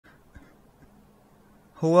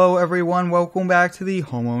Hello everyone, welcome back to the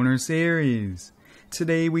Homeowner series.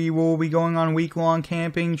 Today we will be going on a week-long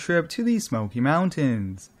camping trip to the Smoky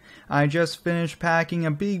Mountains. I just finished packing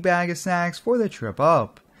a big bag of snacks for the trip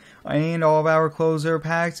up. And all of our clothes are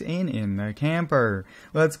packed and in the camper.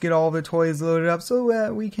 Let's get all the toys loaded up so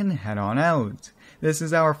that we can head on out. This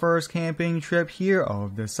is our first camping trip here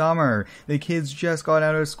of the summer. The kids just got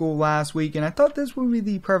out of school last week and I thought this would be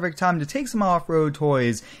the perfect time to take some off-road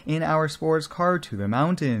toys in our sports car to the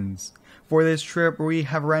mountains. For this trip, we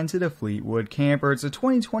have rented a Fleetwood camper. It's a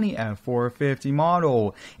 2020 F450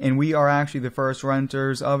 model, and we are actually the first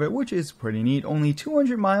renters of it, which is pretty neat. Only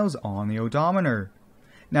 200 miles on the odometer.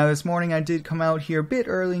 Now this morning I did come out here a bit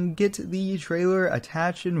early and get the trailer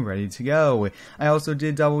attached and ready to go. I also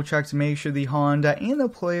did double check to make sure the Honda and the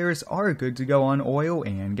players are good to go on oil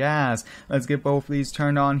and gas. Let's get both of these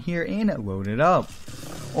turned on here and loaded up.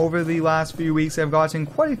 Over the last few weeks I've gotten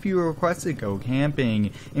quite a few requests to go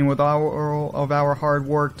camping, and with all of our hard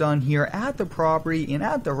work done here at the property and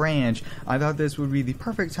at the ranch, I thought this would be the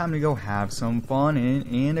perfect time to go have some fun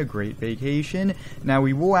and a great vacation. Now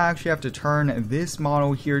we will actually have to turn this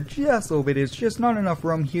model here just a little bit. It's just not enough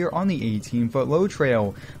room here on the 18-foot low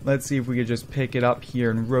trail. Let's see if we could just pick it up here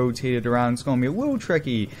and rotate it around. It's going to be a little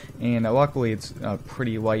tricky, and luckily it's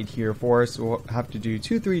pretty light here for us, so we'll have to do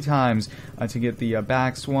 2-3 times to get the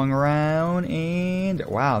back swung around, and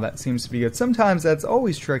wow, that seems to be good. Sometimes that's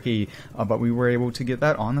always tricky, but we were able to get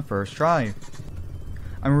that on the first try.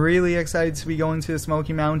 I'm really excited to be going to the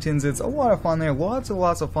Smoky Mountains. It's a lot of fun there, lots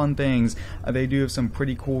of fun things. They do have some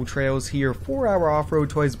pretty cool trails here for our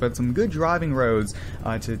off-road toys, but some good driving roads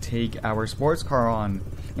to take our sports car on.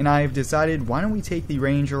 And I've decided, why don't we take the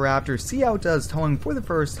Ranger Raptor, see how it does towing for the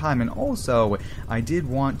first time, and also I did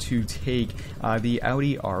want to take the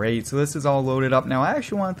Audi R8. So this is all loaded up. Now I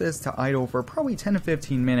actually want this to idle for probably 10 to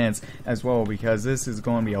 15 minutes as well, because this is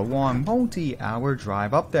going to be a long multi-hour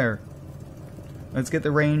drive up there. Let's get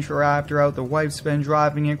the Ranger Raptor out. The wife's been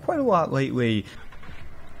driving it quite a lot lately.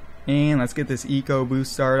 And let's get this EcoBoost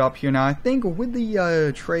started up here. Now I think with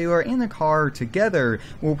the trailer and the car together,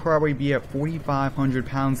 we'll probably be at 4,500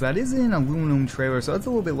 pounds. That is an aluminum trailer, so it's a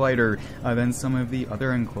little bit lighter than some of the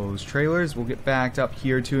other enclosed trailers. We'll get backed up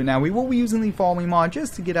here to it. Now we will be using the following mod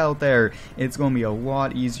just to get out there. It's going to be a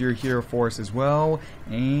lot easier here for us as well.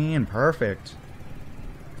 And perfect.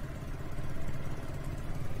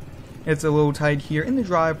 It's a little tight here in the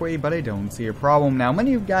driveway, but I don't see a problem. Now,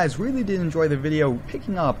 many of you guys really did enjoy the video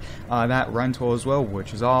picking up that rental as well,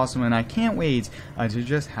 which is awesome, and I can't wait to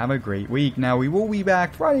just have a great week. Now, we will be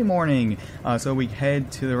back Friday morning, so we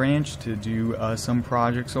head to the ranch to do some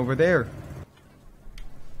projects over there.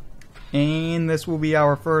 And this will be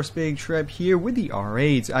our first big trip here with the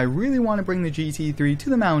R8. I really want to bring the GT3 to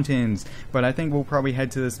the mountains, but I think we'll probably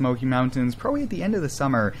head to the Smoky Mountains probably at the end of the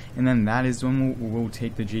summer, and then that is when we'll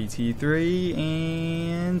take the GT3,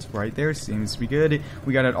 and right there seems to be good.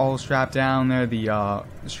 We got it all strapped down there, the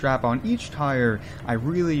strap on each tire. I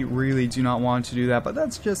really do not want to do that, but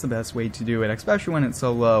that's just the best way to do it, especially when it's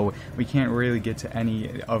so low. We can't really get to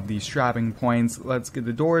any of the strapping points. Let's get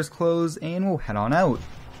the doors closed and we'll head on out.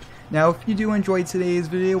 Now, if you do enjoy today's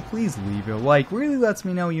video, please leave a like. Really lets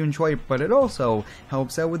me know you enjoy it, but it also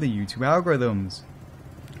helps out with the YouTube algorithms.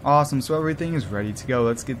 Awesome, so everything is ready to go.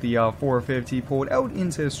 Let's get the 450 pulled out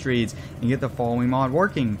into the streets and get the following mod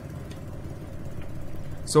working.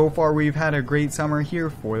 So far, we've had a great summer here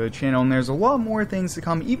for the channel, and there's a lot more things to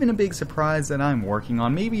come, even a big surprise that I'm working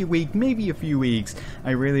on. Maybe a week, maybe a few weeks.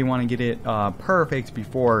 I really want to get it perfect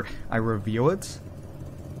before I reveal it.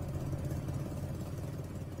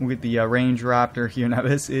 With the Ranger Raptor here. Now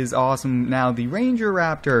this is awesome. Now the Ranger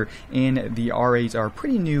Raptor and the R8 are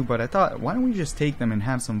pretty new, but I thought, why don't we just take them and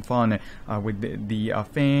have some fun with the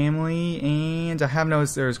family. And I have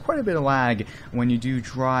noticed there's quite a bit of lag when you do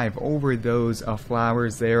drive over those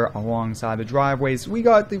flowers there alongside the driveways. So we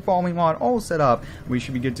got the following mod all set up. We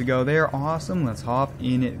should be good to go there. Awesome. Let's hop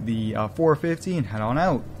in the 450 and head on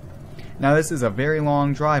out. Now this is a very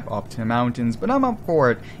long drive up to the mountains, but I'm up for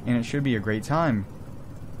it, and it should be a great time.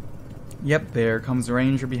 Yep, there comes the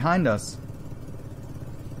Ranger behind us.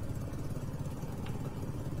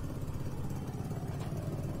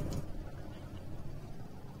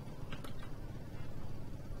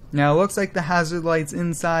 Now it looks like the hazard lights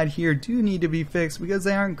inside here do need to be fixed because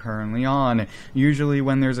they aren't currently on. Usually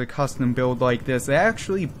when there's a custom build like this, they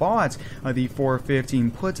actually bought the 450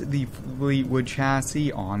 and put the Fleetwood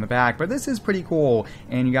chassis on the back. But this is pretty cool,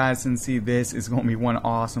 and you guys can see this is going to be one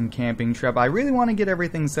awesome camping trip. I really want to get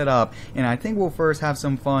everything set up, and I think we'll first have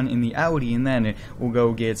some fun in the Audi, and then we'll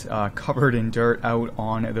go get covered in dirt out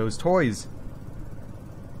on those toys.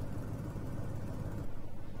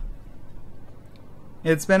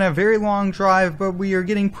 It's been a very long drive, but we are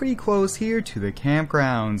getting pretty close here to the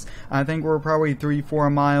campgrounds. I think we're probably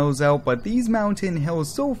 3-4 miles out, but these mountain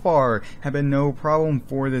hills so far have been no problem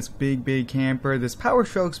for this big camper. This Power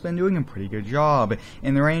Stroke's been doing a pretty good job,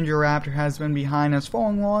 and the Ranger Raptor has been behind us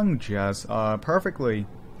following along just perfectly.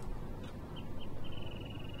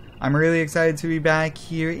 I'm really excited to be back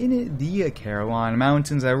here in the Carolina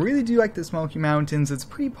Mountains. I really do like the Smoky Mountains. It's a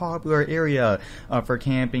pretty popular area for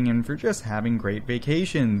camping and for just having great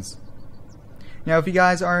vacations. Now, if you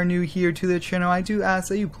guys are new here to the channel, I do ask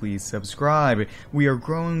that you please subscribe. We are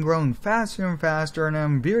growing faster and faster, and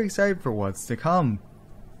I'm very excited for what's to come.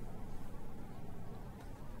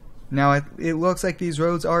 Now, it looks like these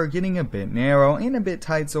roads are getting a bit narrow and a bit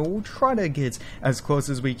tight, so we'll try to get as close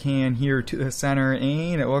as we can here to the center,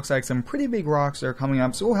 and it looks like some pretty big rocks are coming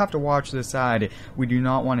up, so we'll have to watch the side. We do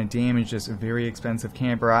not want to damage this very expensive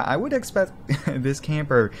camper. I would expect this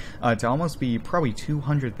camper to almost be probably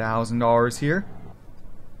 $200,000 here.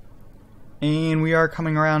 And we are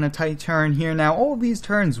coming around a tight turn here. Now, all of these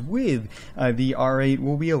turns with the R8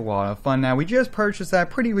 will be a lot of fun. Now, we just purchased that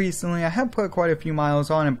pretty recently. I have put quite a few miles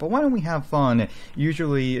on it, but why don't we have fun?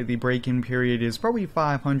 Usually, the break-in period is probably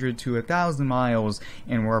 500 to 1,000 miles,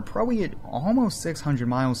 and we're probably at almost 600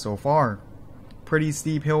 miles so far. Pretty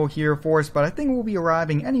steep hill here for us, but I think we'll be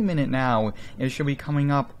arriving any minute now. It should be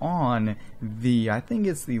coming up on the, I think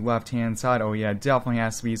it's the left-hand side. Oh yeah, it definitely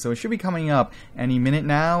has to be. So it should be coming up any minute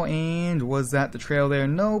now. And was that the trail there?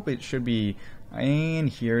 Nope, it should be. And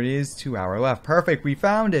here it is to our left. Perfect, we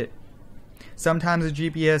found it. Sometimes the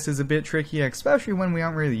GPS is a bit tricky, especially when we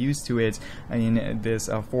aren't really used to it in this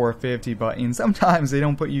 450 button. Sometimes they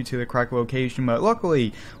don't put you to the correct location, but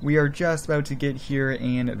luckily we are just about to get here,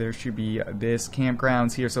 and there should be this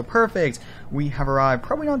campgrounds here. So perfect, we have arrived.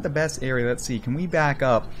 Probably not the best area. Let's see, can we back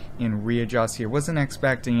up and readjust here? Wasn't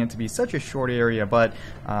expecting it to be such a short area, but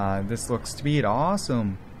this looks to be it.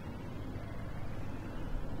 Awesome.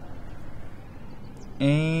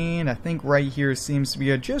 And I think right here seems to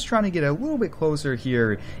be just trying to get a little bit closer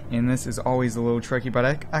here, and this is always a little tricky, but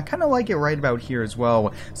I kind of like it right about here as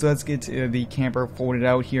well. So let's get the camper folded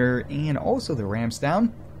out here, and also the ramps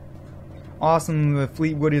down. Awesome, the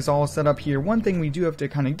Fleetwood is all set up here. One thing we do have to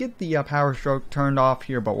kind of get the Power Stroke turned off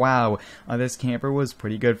here, but wow, this camper was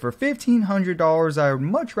pretty good. For $1,500, I would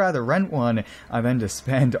much rather rent one than to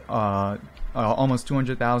spend almost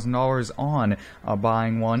 $200,000 on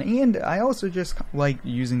buying one, and I also just like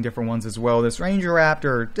using different ones as well. This Ranger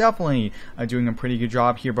Raptor definitely doing a pretty good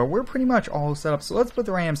job here, but we're pretty much all set up, so let's put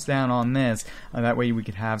the ramps down on this, that way we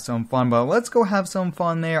could have some fun. But let's go have some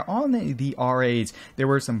fun there on the R8. There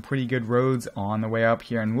were some pretty good roads on the way up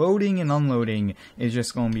here, and loading and unloading is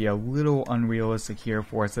just going to be a little unrealistic here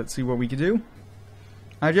for us. Let's see what we can do.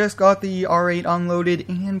 I just got the R8 unloaded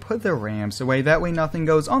and put the ramps away. That way nothing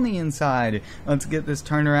goes on the inside. Let's get this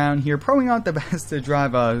turned around here. Probably not the best to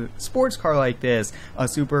drive a sports car like this, a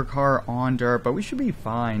supercar on dirt, but we should be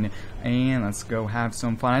fine. And let's go have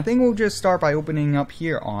some fun. I think we'll just start by opening up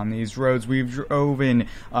here on these roads. We've driven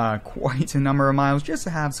quite a number of miles just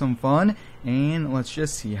to have some fun, and let's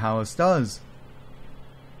just see how this does.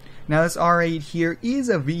 Now this R8 here is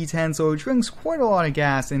a V10, so it drinks quite a lot of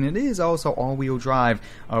gas, and it is also all-wheel drive,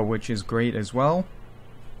 which is great as well.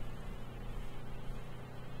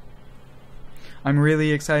 I'm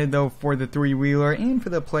really excited though for the three-wheeler and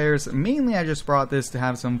for the players. Mainly I just brought this to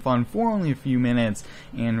have some fun for only a few minutes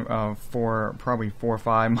and for probably 4 or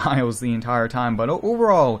 5 miles the entire time. But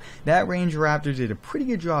overall, that Ranger Raptor did a pretty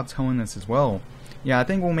good job towing this as well. Yeah, I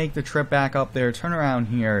think we'll make the trip back up there, turn around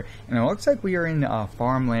here, and it looks like we are in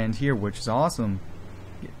farmland here, which is awesome.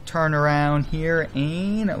 Turn around here,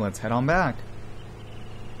 and let's head on back.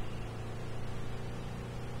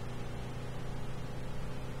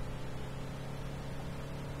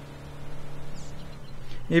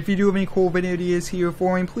 If you do have any cool video ideas here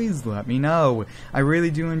for me, please let me know. I really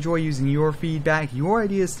do enjoy using your feedback, your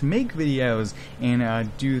ideas to make videos,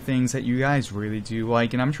 and do things that you guys really do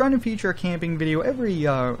like. And I'm trying to feature a camping video every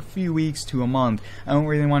few weeks to a month. I don't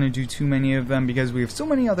really want to do too many of them because we have so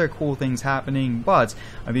many other cool things happening, but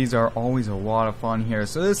these are always a lot of fun here.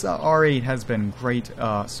 So this R8 has been great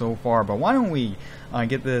so far, but why don't we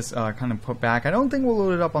get this kind of put back. I don't think we'll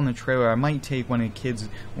load it up on the trailer. I might take one of the kids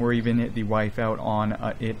or even the wife out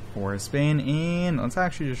on it for a spin, and let's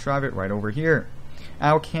actually just drive it right over here.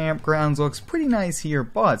 Our campgrounds looks pretty nice here,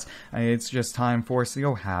 but it's just time for us to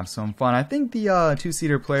go have some fun. I think the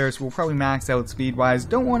two-seater players will probably max out speed-wise.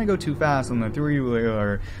 Don't want to go too fast on the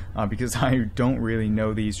three-wheeler because I don't really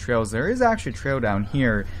know these trails. There is actually a trail down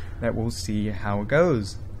here that we'll see how it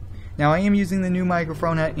goes. Now I am using the new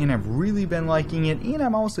microphone and I've really been liking it, and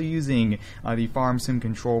I'm also using the Farm Sim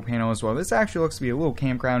control panel as well. This actually looks to be a little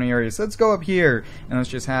campground area, so let's go up here and let's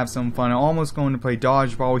just have some fun. I'm almost going to play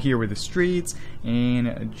dodgeball here with the streets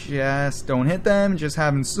and just don't hit them, just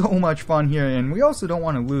having so much fun here. And we also don't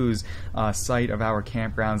want to lose sight of our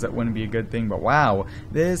campgrounds. That wouldn't be a good thing, but wow,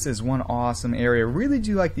 this is one awesome area. Really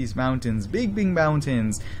do like these mountains, big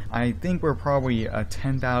mountains. I think we're probably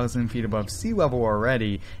 10,000 feet above sea level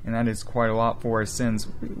already, and that is quite a lot for us since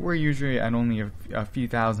we're usually at only a few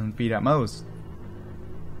thousand feet at most.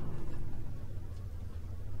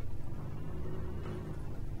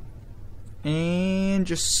 And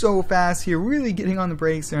just so fast here, really getting on the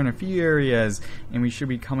brakes there in a few areas, and we should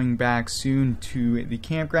be coming back soon to the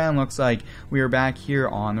campground. Looks like we are back here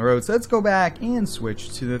on the road, so let's go back and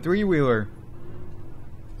switch to the three-wheeler.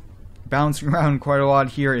 Bouncing around quite a lot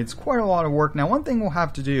here. It's quite a lot of work. Now, one thing we'll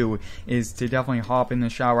have to do is to definitely hop in the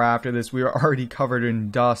shower after this. We are already covered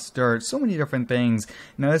in dust, dirt, so many different things.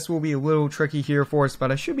 Now, this will be a little tricky here for us,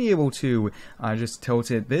 but I should be able to just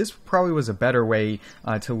tilt it. This probably was a better way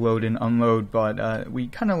to load and unload, but we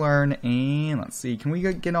kind of learn. And let's see, can we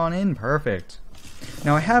get on in? Perfect.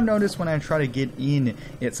 Now, I have noticed when I try to get in,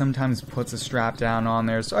 it sometimes puts a strap down on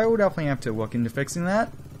there, so I will definitely have to look into fixing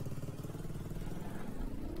that.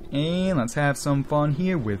 And let's have some fun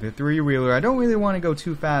here with the three-wheeler. I don't really want to go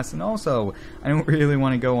too fast, and also I don't really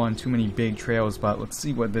want to go on too many big trails, but let's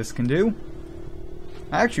see what this can do.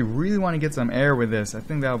 I actually really want to get some air with this. I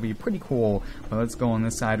think that would be pretty cool, but let's go on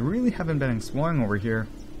this side. Really haven't been exploring over here.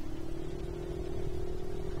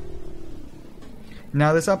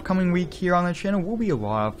 Now, this upcoming week here on the channel will be a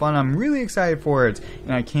lot of fun. I'm really excited for it,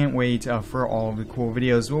 and I can't wait for all of the cool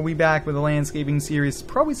videos. We'll be back with a landscaping series,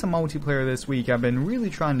 probably some multiplayer this week. I've been really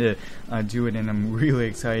trying to do it, and I'm really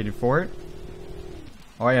excited for it.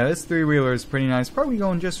 Oh yeah, this three-wheeler is pretty nice. Probably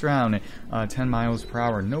going just around 10 miles per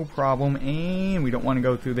hour, no problem. And we don't want to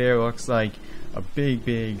go through there. Looks like a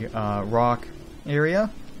big rock area.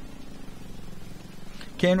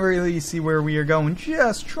 Can't really see where we are going,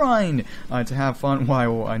 just trying to have fun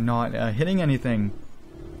while not hitting anything.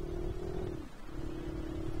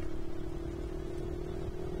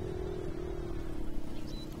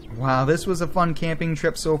 Wow, this was a fun camping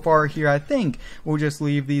trip so far here. I think we'll just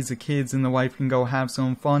leave these the kids and the wife can go have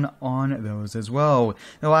some fun on those as well.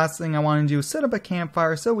 The last thing I want to do is set up a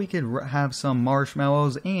campfire so we could have some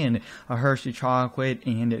marshmallows and a Hershey chocolate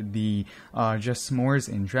and the just s'mores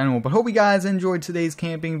in general. But hope you guys enjoyed today's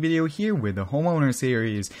camping video here with the Homeowner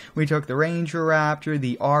series. We took the Ranger Raptor,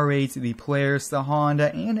 the R8, the Polaris, the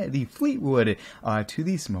Honda, and the Fleetwood to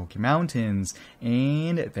the Smoky Mountains.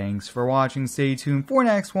 And thanks for watching. Stay tuned for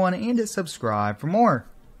next one and subscribe for more.